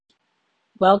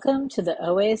Welcome to the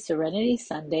OA Serenity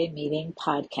Sunday Meeting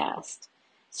podcast.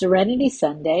 Serenity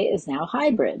Sunday is now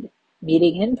hybrid,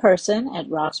 meeting in person at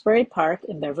Roxbury Park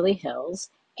in Beverly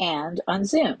Hills and on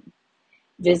Zoom.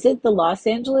 Visit the Los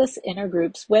Angeles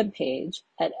Intergroup's webpage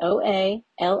at oalaig.org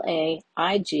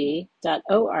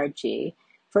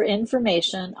for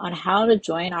information on how to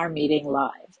join our meeting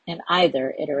live in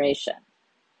either iteration.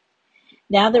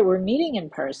 Now that we're meeting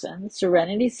in person,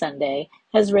 Serenity Sunday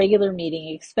has regular meeting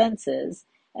expenses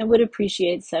and would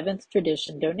appreciate Seventh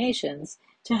Tradition donations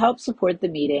to help support the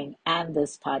meeting and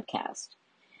this podcast.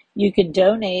 You can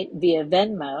donate via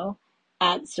Venmo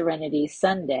at Serenity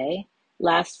Sunday.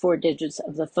 Last four digits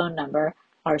of the phone number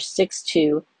are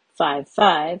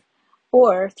 6255,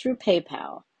 or through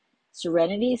PayPal,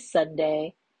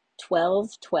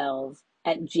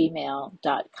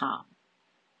 serenitysunday1212@gmail.com.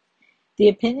 The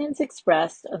opinions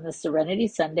expressed on the Serenity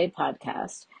Sunday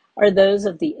podcast are those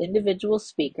of the individual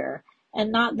speaker and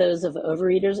not those of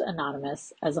Overeaters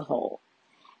Anonymous as a whole.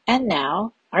 And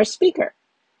now, our speaker.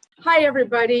 Hi,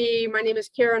 everybody. My name is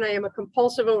Karen. I am a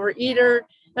compulsive overeater.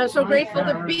 And I'm so grateful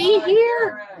to be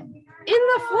here in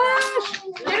the flesh,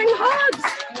 giving hugs.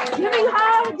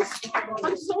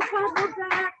 I'm so glad we're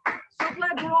back. So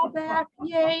glad we're all back.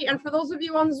 Yay. And for those of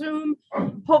you on Zoom,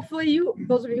 hopefully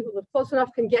those of you who live close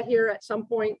enough can get here at some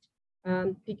point,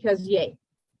 because yay.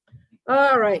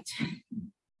 All right.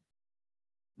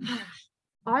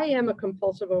 I am a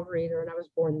compulsive overeater and I was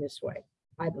born this way,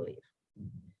 I believe.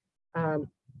 I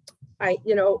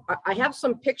have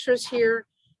some pictures here.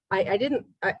 I don't,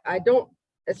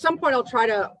 at some point I'll try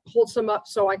to hold some up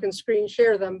so I can screen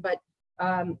share them, but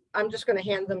I'm just going to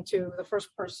hand them to the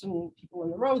first people in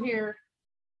the row here.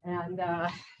 And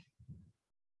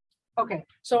okay,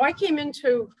 so I came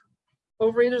into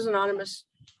Overeaters Anonymous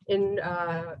in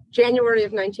January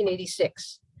of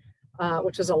 1986,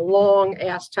 which is a long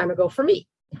ass time ago for me.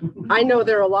 I know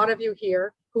there are a lot of you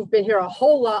here who've been here a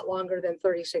whole lot longer than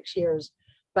 36 years.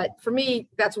 But for me,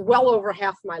 that's well over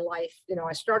half my life.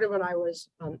 I started when I was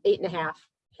 8.5.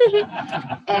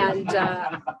 And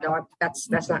no, that's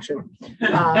not true.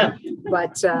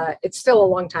 But it's still a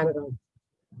long time ago.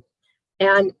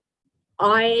 And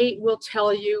I will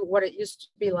tell you what it used to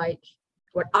be like,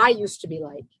 what I used to be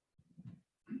like,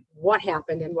 what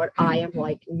happened, and what I am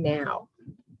like now.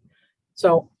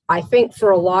 So I think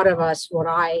for a lot of us, what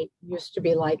I used to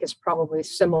be like is probably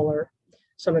similar.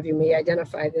 Some of you may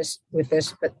identify with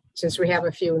this, but since we have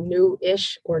a few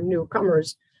new-ish or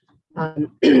newcomers, I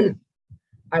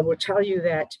will tell you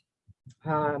that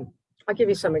I'll give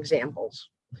you some examples.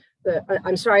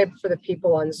 I'm sorry for the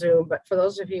people on Zoom, but for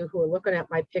those of you who are looking at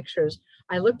my pictures,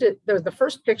 there's the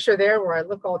first picture there where I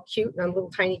look all cute and I'm a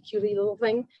little tiny cutie little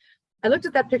thing. I looked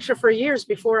at that picture for years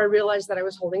before I realized that I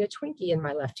was holding a Twinkie in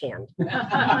my left hand.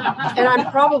 And I'm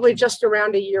probably just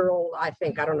around a year old, I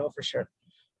think. I don't know for sure.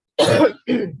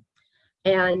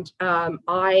 And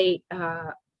I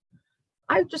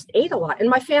just ate a lot. In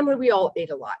my family, we all ate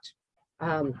a lot.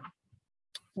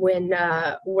 When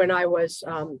I was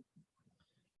a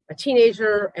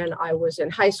teenager and I was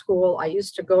in high school, I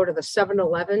used to go to the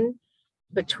 7-Eleven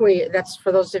that's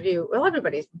for those of you, well,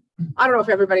 everybody, I don't know if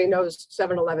everybody knows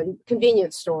 7-Eleven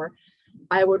convenience store.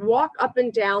 I would walk up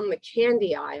and down the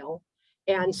candy aisle,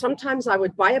 and sometimes I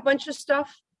would buy a bunch of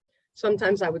stuff.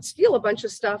 Sometimes I would steal a bunch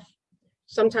of stuff.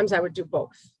 Sometimes I would do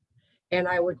both. And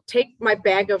I would take my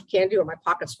bag of candy or my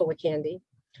pockets full of candy.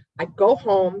 I'd go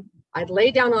home. I'd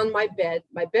lay down on my bed.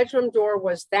 My bedroom door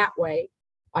was that way.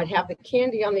 I'd have the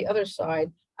candy on the other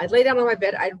side. I'd lay down on my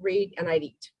bed. I'd read and I'd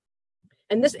eat.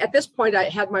 And at this point, I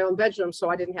had my own bedroom, so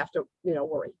I didn't have to,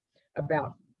 worry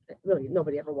about, really,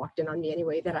 nobody ever walked in on me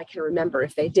anyway that I can remember.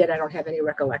 If they did, I don't have any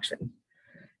recollection.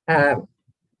 And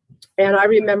I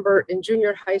remember in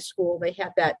junior high school, they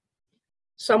had that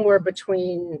somewhere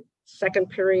between second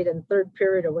period and third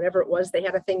period or whatever it was, they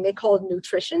had a thing they called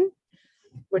nutrition,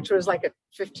 which was like a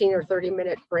 15 or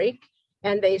 30-minute break.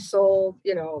 And they sold,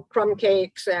 crumb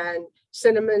cakes and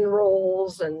cinnamon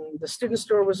rolls, and the student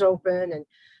store was open. And,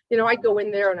 I'd go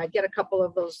in there and I'd get a couple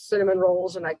of those cinnamon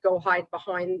rolls and I'd go hide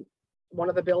behind one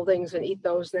of the buildings and eat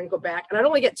those and then go back. And I'd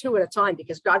only get 2 at a time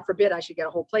because God forbid I should get a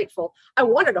whole plate full. I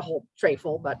wanted a whole tray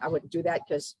full, but I wouldn't do that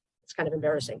because it's kind of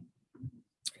embarrassing.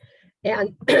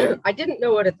 And I didn't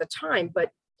know it at the time,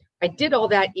 but I did all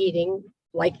that eating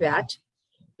like that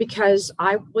because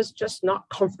I was just not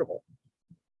comfortable.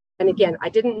 And again, I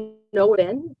didn't know it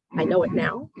then. I know it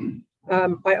now.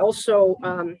 I also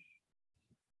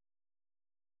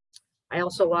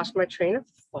lost my train of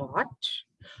thought.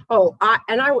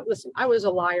 I was a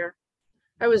liar.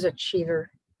 I was a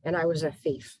cheater. and I was a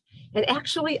thief. And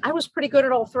actually, I was pretty good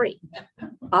at all three.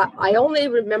 I only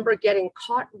remember getting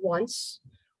caught once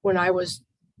when it was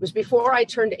before I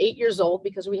turned 8 years old,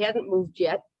 because we hadn't moved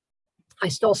yet. I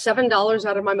stole $7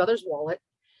 out of my mother's wallet,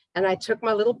 and I took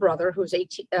my little brother, who was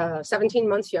 17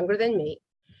 months younger than me,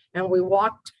 and we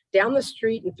walked down the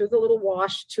street and through the little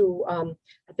wash to,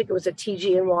 I think it was a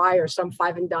TG&Y or some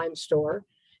 5 and dime store,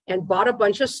 and bought a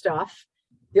bunch of stuff.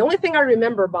 The only thing I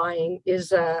remember buying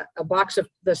is a box of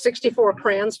the 64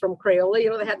 crayons from Crayola. You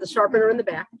know, they had the sharpener in the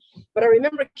back. But I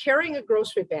remember carrying a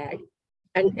grocery bag,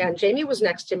 and Jamie was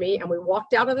next to me, and we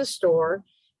walked out of the store,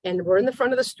 and we're in the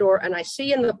front of the store, and I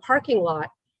see in the parking lot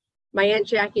my Aunt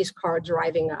Jackie's car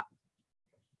driving up,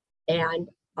 and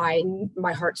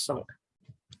my heart sunk.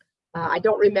 I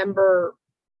don't remember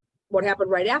what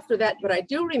happened right after that, but I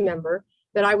do remember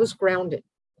that I was grounded.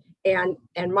 And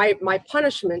my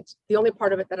punishment, the only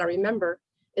part of it that I remember,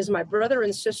 is my brother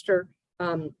and sister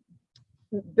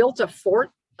built a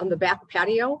fort on the back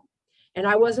patio, and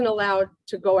I wasn't allowed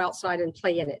to go outside and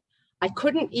play in it. I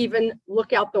couldn't even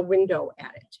look out the window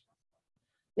at it.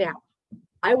 Now,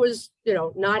 I was,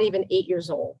 not even 8 years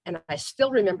old, and I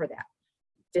still remember that.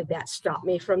 Did that stop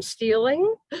me from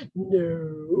stealing?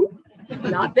 No,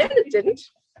 not then, it didn't.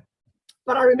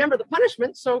 But I remember the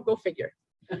punishment, so go figure.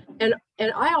 And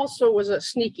I also was a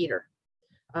sneak eater.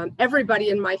 Everybody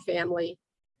in my family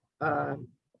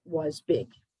was big,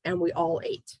 and we all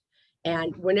ate.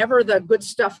 And whenever the good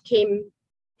stuff came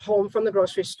home from the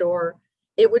grocery store,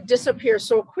 it would disappear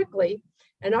so quickly.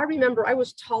 And I remember I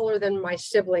was taller than my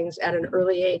siblings at an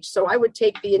early age. So I would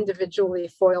take the individually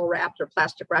foil wrapped or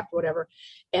plastic wrapped, whatever,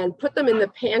 and put them in the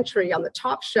pantry on the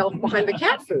top shelf behind the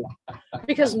cat food,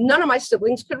 because none of my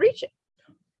siblings could reach it.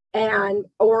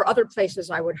 Or other places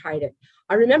I would hide it.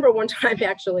 I remember one time,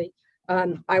 actually,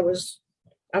 I don't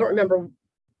remember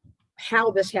how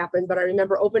this happened, but I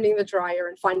remember opening the dryer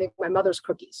and finding my mother's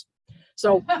cookies.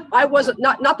 So I wasn't,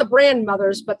 not the brand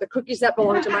Mother's, but the cookies that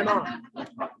belonged to my mom.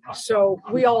 So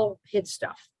we all hid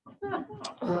stuff.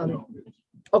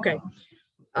 Okay.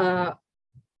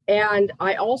 And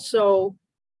I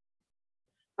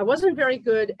wasn't very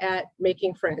good at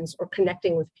making friends or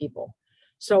connecting with people.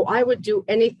 So I would do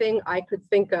anything I could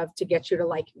think of to get you to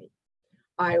like me.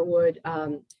 I would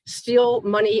steal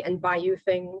money and buy you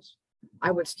things.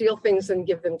 I would steal things and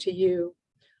give them to you.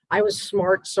 I was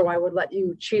smart, so I would let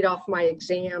you cheat off my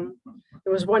exam.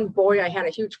 There was one boy I had a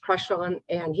huge crush on,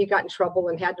 and he got in trouble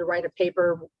and had to write a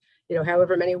paper,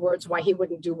 however many words, why he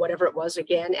wouldn't do whatever it was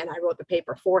again, and I wrote the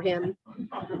paper for him.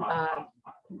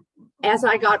 As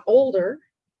I got older,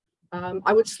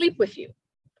 I would sleep with you,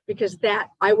 because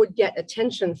I would get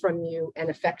attention from you and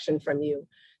affection from you,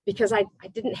 because I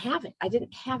didn't have it. I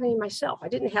didn't have any myself. I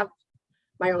didn't have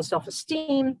my own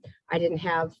self-esteem. I didn't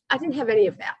have any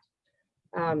of that.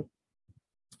 I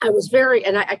was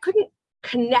I couldn't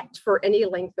connect for any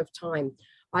length of time.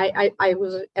 I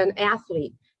was an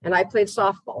athlete, and I played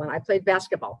softball, and I played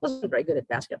basketball. Wasn't very good at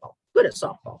basketball, good at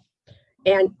softball.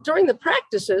 And during the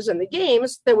practices and the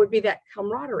games, there would be that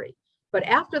camaraderie. But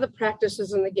after the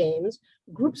practices and the games,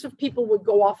 groups of people would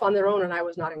go off on their own, and I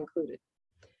was not included.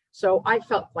 So I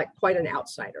felt like quite an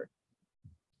outsider.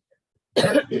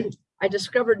 I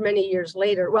discovered many years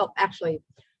later, well, actually,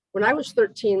 when I was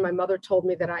 13, my mother told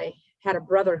me that I had a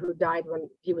brother who died when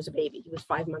he was a baby. He was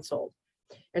 5 months old.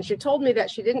 And she told me that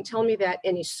she didn't tell me that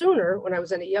any sooner when I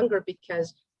was any younger,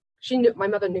 because my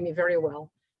mother knew me very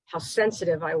well, how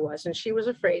sensitive I was. And she was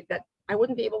afraid that I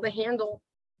wouldn't be able to handle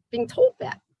being told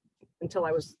that until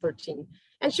I was 13.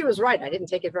 And she was right. I didn't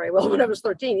take it very well when I was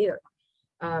 13 either.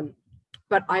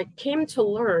 But I came to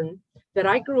learn that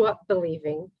I grew up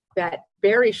believing that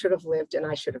Barry should have lived and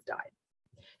I should have died.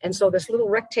 And so this little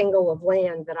rectangle of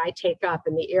land that I take up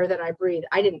and the air that I breathe,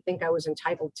 I didn't think I was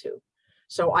entitled to.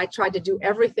 So I tried to do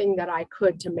everything that I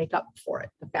could to make up for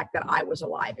it, the fact that I was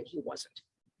alive and he wasn't.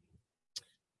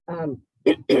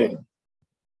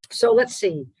 So let's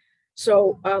see.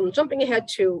 So jumping ahead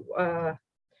to,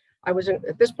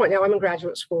 at this point now I'm in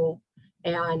graduate school,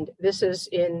 and this is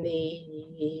in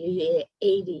the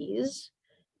 80s.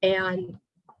 And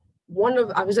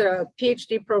I was at a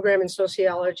PhD program in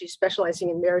sociology, specializing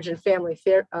in marriage and family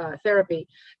therapy,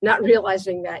 not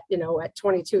realizing that, at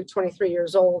 22, 23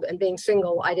 years old and being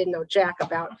single, I didn't know jack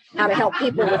about how to help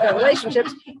people with their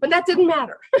relationships, but that didn't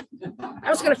matter. I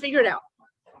was going to figure it out.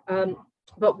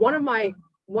 But one of my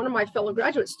fellow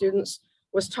graduate students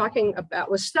was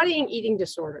studying eating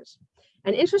disorders.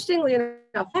 And interestingly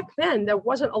enough, back then, there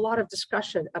wasn't a lot of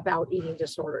discussion about eating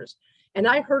disorders. And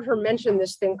I heard her mention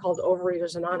this thing called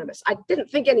Overeaters Anonymous. I didn't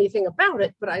think anything about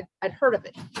it, but I'd heard of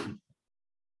it.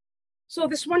 So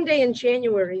this one day in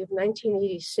January of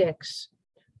 1986,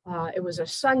 It was a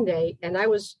Sunday, and I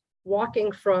was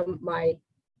walking from my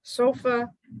sofa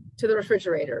to the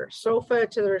refrigerator,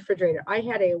 I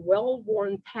had a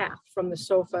well-worn path from the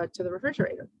sofa to the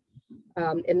refrigerator.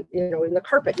 In the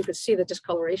carpet, you could see the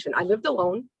discoloration. I lived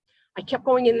alone. I kept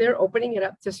going in there, opening it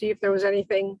up to see if there was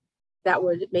anything that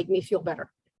would make me feel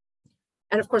better.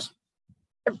 And of course,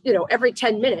 every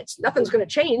 10 minutes, nothing's going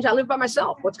to change. I live by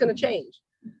myself. What's going to change?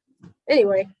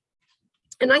 Anyway,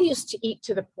 and I used to eat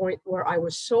to the point where I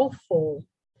was so full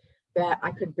that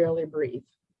I could barely breathe.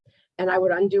 And I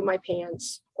would undo my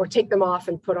pants or take them off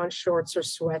and put on shorts or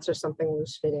sweats or something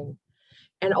loose fitting.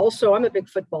 And also, I'm a big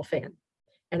football fan.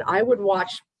 And I would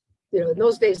watch, in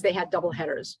those days they had double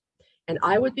headers. And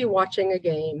I would be watching a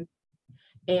game,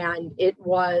 and it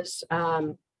was,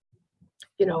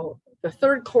 the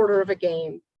third quarter of a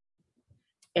game,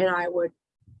 and I would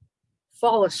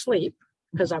fall asleep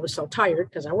because I was so tired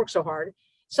because I worked so hard.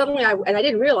 Suddenly, I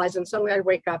didn't realize, and suddenly I'd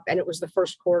wake up and it was the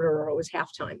first quarter or it was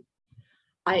halftime.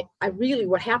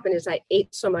 What happened is I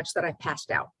ate so much that I passed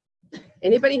out.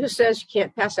 Anybody who says you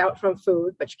can't pass out from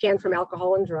food, but you can from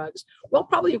alcohol and drugs, well,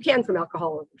 probably you can from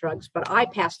alcohol and drugs, but I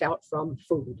passed out from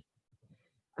food.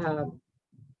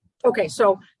 Okay,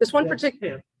 so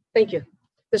thank you.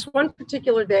 This one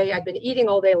particular day, I'd been eating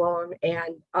all day long,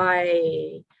 and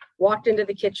I walked into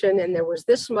the kitchen, and there was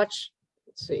this much,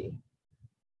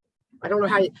 I don't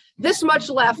know this much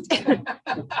left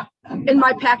in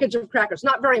my package of crackers.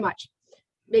 Not very much,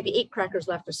 maybe 8 crackers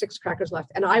left or 6 crackers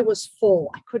left. And I was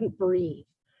full. I couldn't breathe.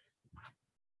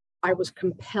 I was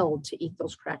compelled to eat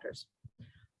those crackers.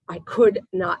 I could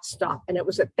not stop. And it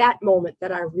was at that moment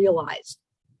that I realized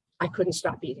I couldn't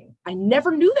stop eating. I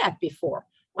never knew that before.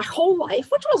 My whole life,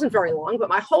 which wasn't very long, but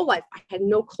my whole life, I had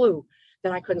no clue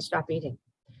that I couldn't stop eating.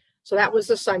 So that was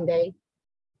a Sunday.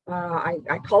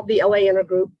 I called the LA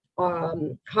Intergroup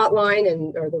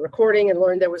hotline or the recording and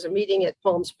learned there was a meeting at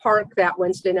Palms Park that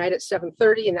Wednesday night at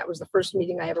 7:30, and that was the first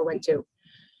meeting I ever went to.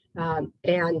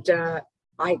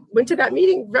 I went to that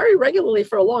meeting very regularly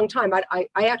for a long time. I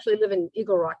actually live in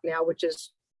Eagle Rock now, which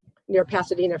is near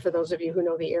Pasadena, for those of you who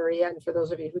know the area, and for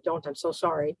those of you who don't, I'm so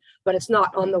sorry, but it's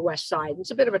not on the west side.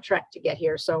 It's a bit of a trek to get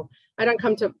here, so I don't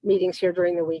come to meetings here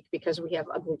during the week because we have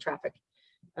ugly traffic.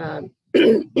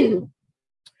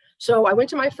 So I went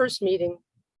to my first meeting.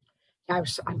 I'm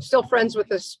still friends with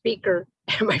the speaker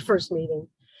at my first meeting.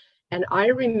 And I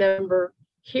remember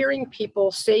hearing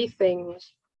people say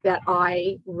things that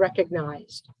I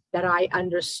recognized, that I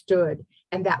understood,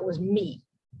 and that was me.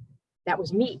 That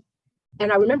was me.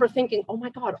 And I remember thinking, oh my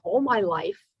God, all my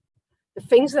life, the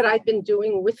things that I've been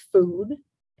doing with food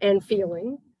and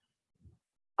feeling,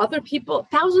 other people,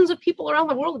 thousands of people around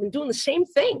the world have been doing the same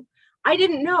thing. I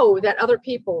didn't know that other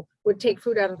people would take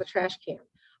food out of the trash can.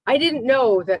 I didn't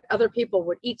know that other people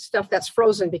would eat stuff that's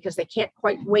frozen because they can't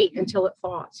quite wait until it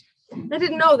thaws. I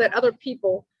didn't know that other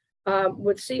people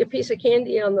would see a piece of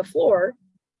candy on the floor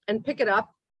and pick it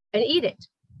up and eat it.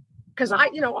 Because I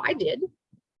did.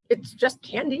 It's just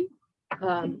candy.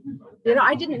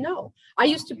 I didn't know.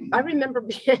 I remember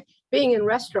being in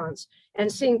restaurants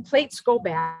and seeing plates go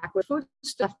back with food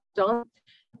stuff on.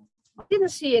 I didn't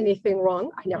see anything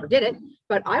wrong. I never did it,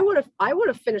 but I would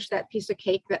have finished that piece of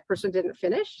cake that person didn't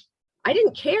finish. I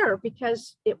didn't care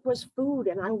because it was food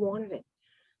and I wanted it.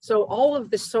 So all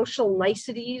of the social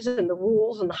niceties and the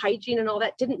rules and the hygiene and all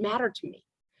that didn't matter to me,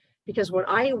 because when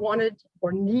I wanted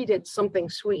or needed something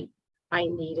sweet, I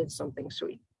needed something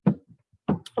sweet.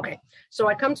 Okay, so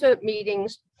I come to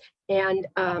meetings and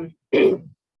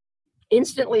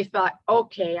instantly thought,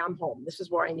 okay, I'm home. This is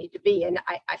where I need to be. And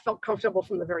I felt comfortable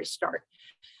from the very start.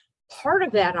 Part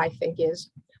of that, I think,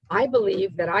 is I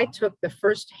believe that I took the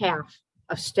first half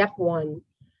of step 1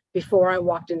 before I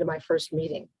walked into my first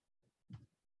meeting.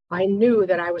 I knew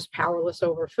that I was powerless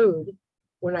over food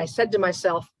when I said to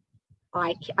myself,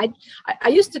 I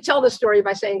used to tell this story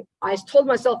by saying, I told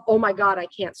myself, oh my God, I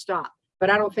can't stop. But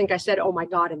I don't think I said, oh my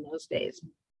God, in those days.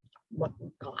 What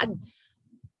God?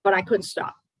 But I couldn't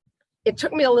stop. It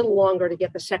took me a little longer to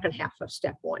get the second half of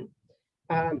step 1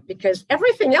 because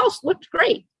everything else looked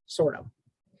great, sort of.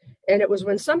 And it was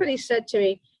when somebody said to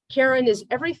me, Karen, is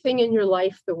everything in your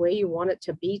life the way you want it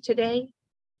to be today?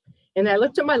 And I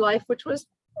looked at my life, which was,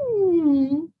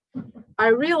 I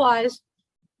realized,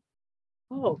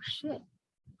 oh shit,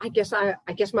 I guess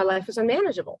my life is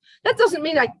unmanageable. That doesn't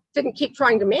mean I didn't keep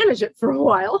trying to manage it for a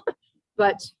while,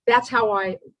 but that's how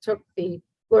I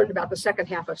learned about the second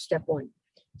half of step 1.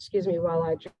 Excuse me while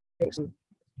I drink some.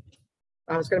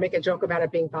 I was going to make a joke about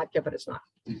it being vodka, but it's not.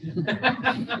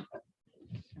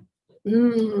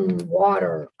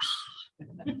 Water.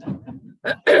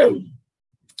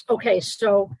 Okay,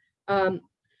 so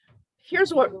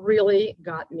here's what really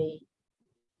got me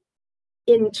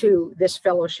into this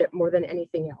fellowship more than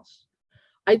anything else.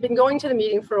 I'd been going to the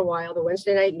meeting for a while, the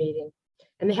Wednesday night meeting,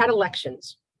 and they had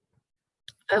elections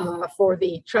for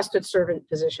the trusted servant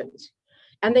positions.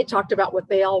 And they talked about what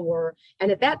they all were.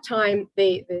 And at that time,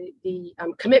 the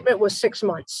commitment was 6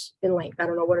 months in length. I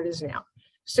don't know what it is now,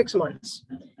 6 months.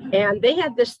 And they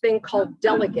had this thing called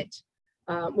delegate,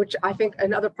 which I think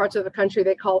in other parts of the country,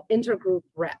 they call intergroup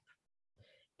rep.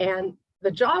 And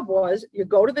the job was you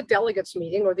go to the delegates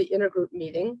meeting or the intergroup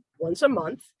meeting once a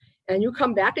month, and you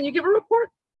come back and you give a report.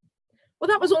 Well,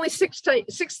 that was only 6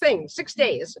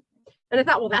 days. And I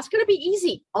thought, well, that's going to be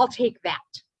easy. I'll take that,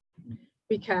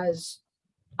 because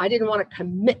I didn't want to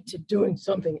commit to doing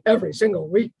something every single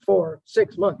week for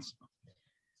 6 months.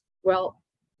 Well,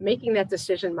 making that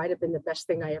decision might have been the best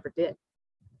thing I ever did,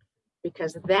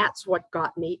 because that's what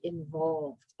got me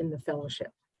involved in the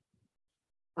fellowship.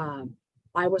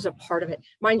 I was a part of it.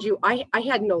 Mind you, I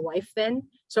had no life then.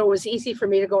 So it was easy for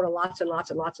me to go to lots and lots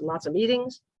and lots and lots of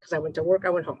meetings, because I went to work, I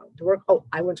went home, I went to work. Oh,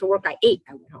 I went to work, I ate,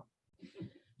 I went home.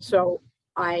 So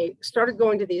I started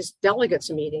going to these delegates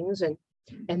meetings, and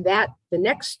that the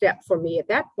next step for me at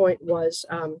that point was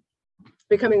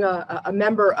becoming a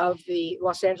member of the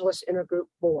Los Angeles Intergroup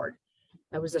Board.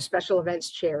 I was the special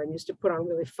events chair and used to put on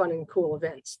really fun and cool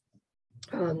events.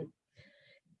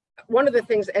 One of the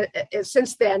things,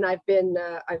 since then, I've been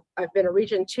a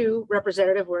Region 2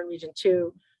 representative. We're in Region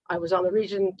 2. I was on the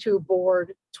Region 2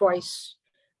 board twice,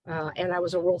 and I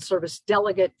was a World Service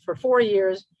delegate for 4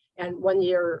 years. And 1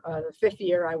 year, the 5th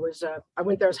year, I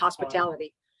went there as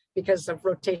hospitality because of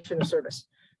rotation of service.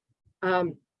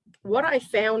 What I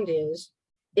found is,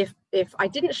 if I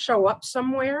didn't show up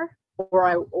somewhere,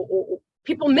 or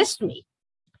people missed me,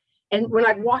 and when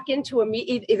I'd walk into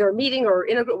either a meeting or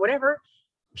intergroup, whatever,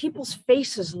 people's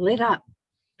faces lit up.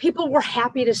 People were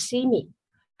happy to see me.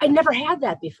 I never had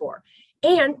that before,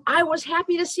 and I was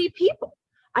happy to see people.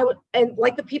 And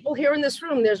like the people here in this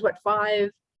room, there's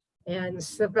 5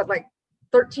 and but like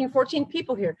 13, 14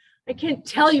 people here. I can't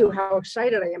tell you how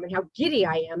excited I am and how giddy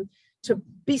I am to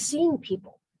be seeing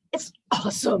people. It's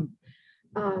awesome.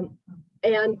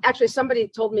 And actually, somebody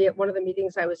told me at one of the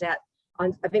meetings I was at, I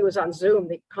think it was on Zoom,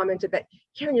 they commented that,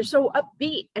 Karen, you're so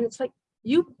upbeat. And it's like,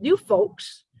 you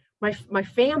folks, my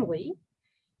family,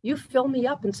 you fill me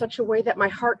up in such a way that my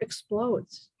heart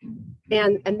explodes.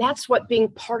 And that's what being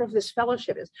part of this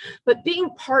fellowship is. But being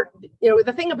part,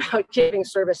 the thing about giving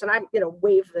service, and I,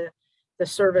 wave the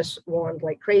service wand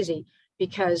like crazy,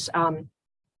 because,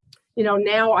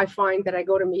 now I find that I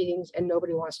go to meetings and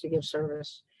nobody wants to give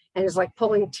service. And it's like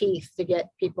pulling teeth to get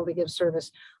people to give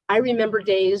service. I remember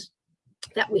days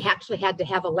that we actually had to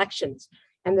have elections,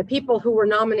 and the people who were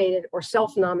nominated or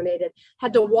self-nominated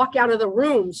had to walk out of the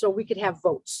room so we could have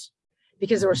votes,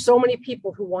 because there were so many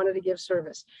people who wanted to give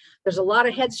service. There's a lot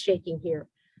of heads shaking here.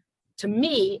 To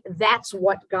me, that's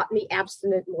what got me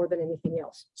abstinent more than anything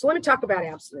else. So let me talk about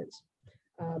abstinence.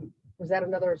 Was that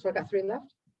another? So I got 3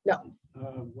 left? No.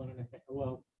 1.5.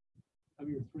 Well, of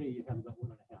your 3, you have about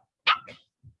 1.5.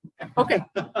 Okay.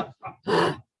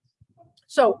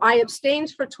 So I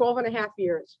abstained for 12.5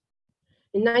 years.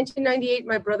 In 1998,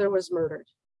 my brother was murdered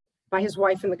by his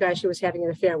wife and the guy she was having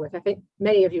an affair with. I think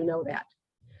many of you know that.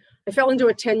 I fell into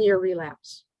a 10-year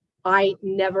relapse. I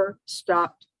never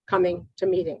stopped coming to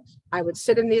meetings. I would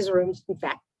sit in these rooms, in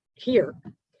fact, here,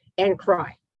 and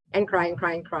cry and cry and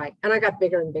cry and cry. And I got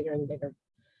bigger and bigger and bigger.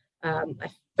 I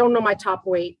don't know my top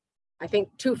weight. I think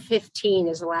 215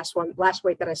 is the last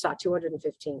weight that I saw,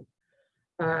 215.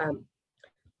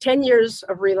 10 years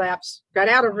of relapse, got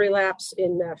out of relapse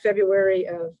in February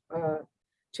of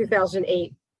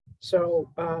 2008.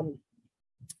 So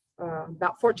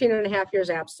about 14.5 years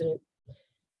abstinent.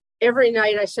 Every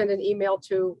night I send an email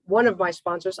to one of my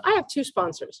sponsors. I have 2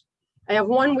 sponsors. I have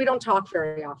one, we don't talk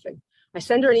very often. I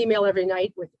send her an email every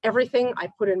night with everything I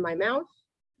put in my mouth,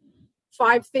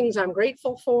 5 things I'm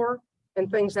grateful for, and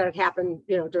things that had happened,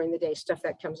 during the day, stuff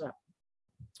that comes up.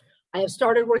 I have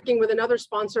started working with another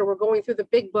sponsor. We're going through the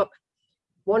big book,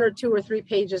 1 or 2 or 3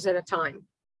 pages at a time.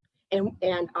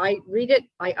 And I read it,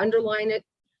 I underline it,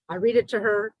 I read it to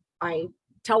her, I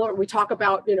tell her, we talk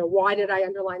about, why did I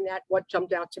underline that, what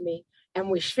jumped out to me, and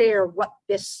we share what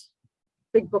this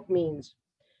big book means.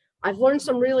 I've learned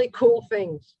some really cool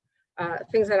things,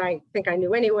 things that I think I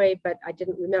knew anyway, but I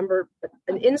didn't remember, but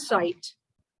an insight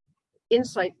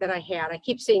that I had. I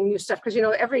keep seeing new stuff because,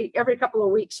 every couple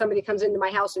of weeks, somebody comes into my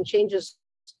house and changes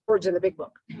words in the big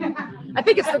book. I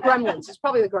think it's the gremlins. It's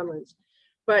probably the gremlins.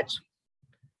 But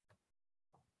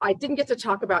I didn't get to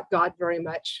talk about God very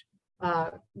much.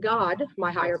 God,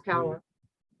 my higher power.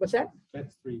 What's that?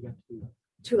 That's 3. You got 2.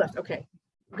 Two left. Okay.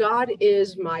 God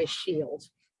is my shield.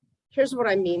 Here's what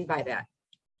I mean by that.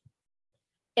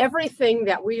 Everything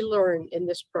that we learn in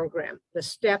this program, the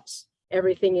steps,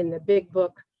 everything in the big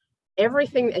book,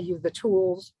 everything, the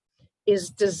tools, is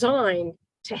designed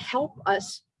to help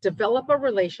us develop a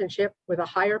relationship with a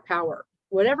higher power,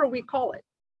 whatever we call it,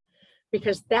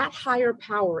 because that higher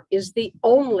power is the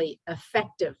only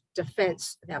effective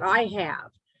defense that I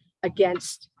have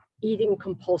against eating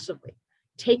compulsively,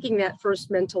 taking that first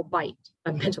that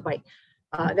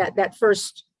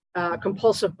first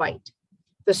compulsive bite,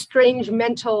 the strange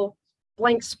mental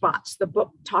blank spots the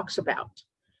book talks about,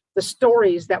 the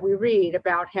stories that we read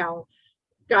about how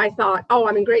guy thought, oh,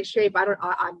 I'm in great shape.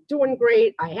 I'm doing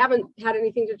great. I haven't had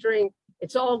anything to drink.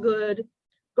 It's all good.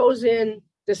 Goes in,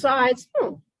 decides,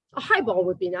 a highball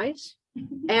would be nice.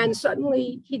 And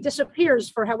suddenly he disappears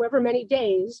for however many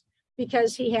days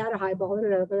because he had a highball and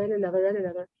another and another and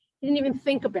another. He didn't even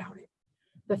think about it.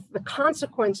 The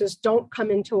consequences don't come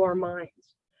into our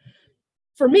minds.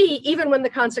 For me, even when the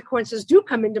consequences do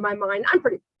come into my mind, I'm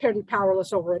pretty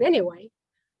powerless over it anyway.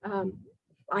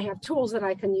 I have tools that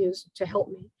I can use to help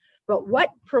me. But what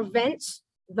prevents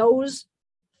those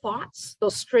thoughts,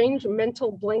 those strange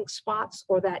mental blank spots,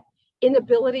 or that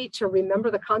inability to remember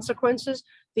the consequences,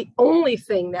 the only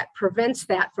thing that prevents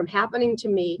that from happening to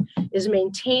me is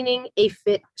maintaining a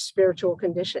fit spiritual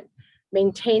condition,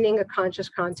 maintaining a conscious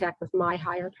contact with my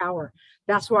higher power.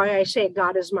 That's why I say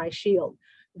God is my shield.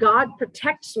 God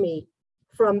protects me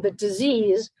from the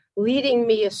disease leading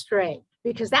me astray,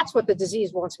 because that's what the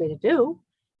disease wants me to do.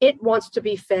 It wants to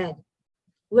be fed,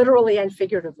 literally and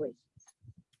figuratively.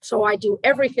 So I do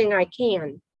everything I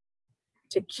can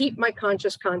to keep my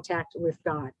conscious contact with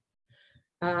God.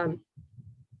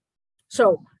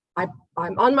 So I'm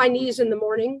on my knees in the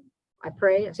morning. I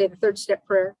pray. I say the third step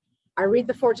prayer. I read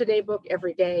the For Today book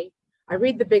every day. I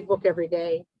read the big book every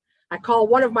day. I call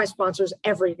one of my sponsors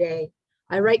every day.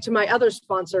 I write to my other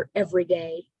sponsor every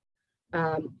day.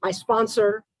 I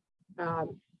sponsor.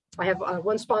 I have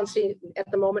one sponsor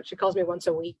at the moment. She calls me once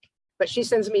a week, but she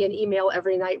sends me an email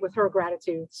every night with her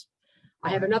gratitudes. I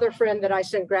have another friend that I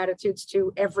send gratitudes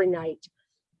to every night,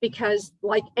 because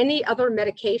like any other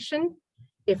medication,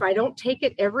 if I don't take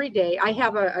it every day, I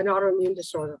have an autoimmune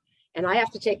disorder and I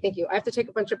have to take, I have to take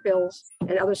a bunch of pills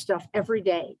and other stuff every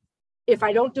day. If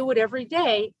I don't do it every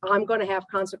day, I'm going to have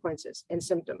consequences and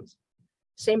symptoms.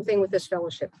 Same thing with this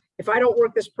fellowship. If I don't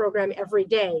work this program every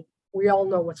day, we all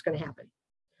know what's going to happen.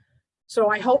 So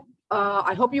I hope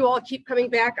you all keep coming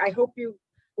back. I hope you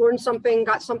learned something,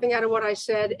 got something out of what I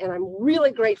said, and I'm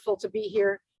really grateful to be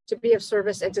here, to be of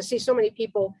service, and to see so many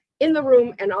people in the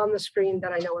room and on the screen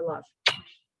that I know and love.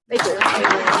 Thank you.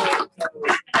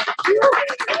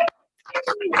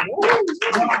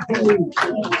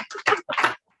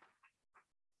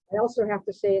 I also have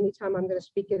to say, anytime I'm going to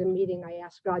speak at a meeting, I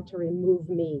ask God to remove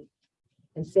me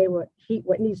and say what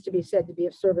needs to be said to be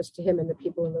of service to him and the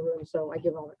people in the room. So I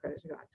give all the credit to God.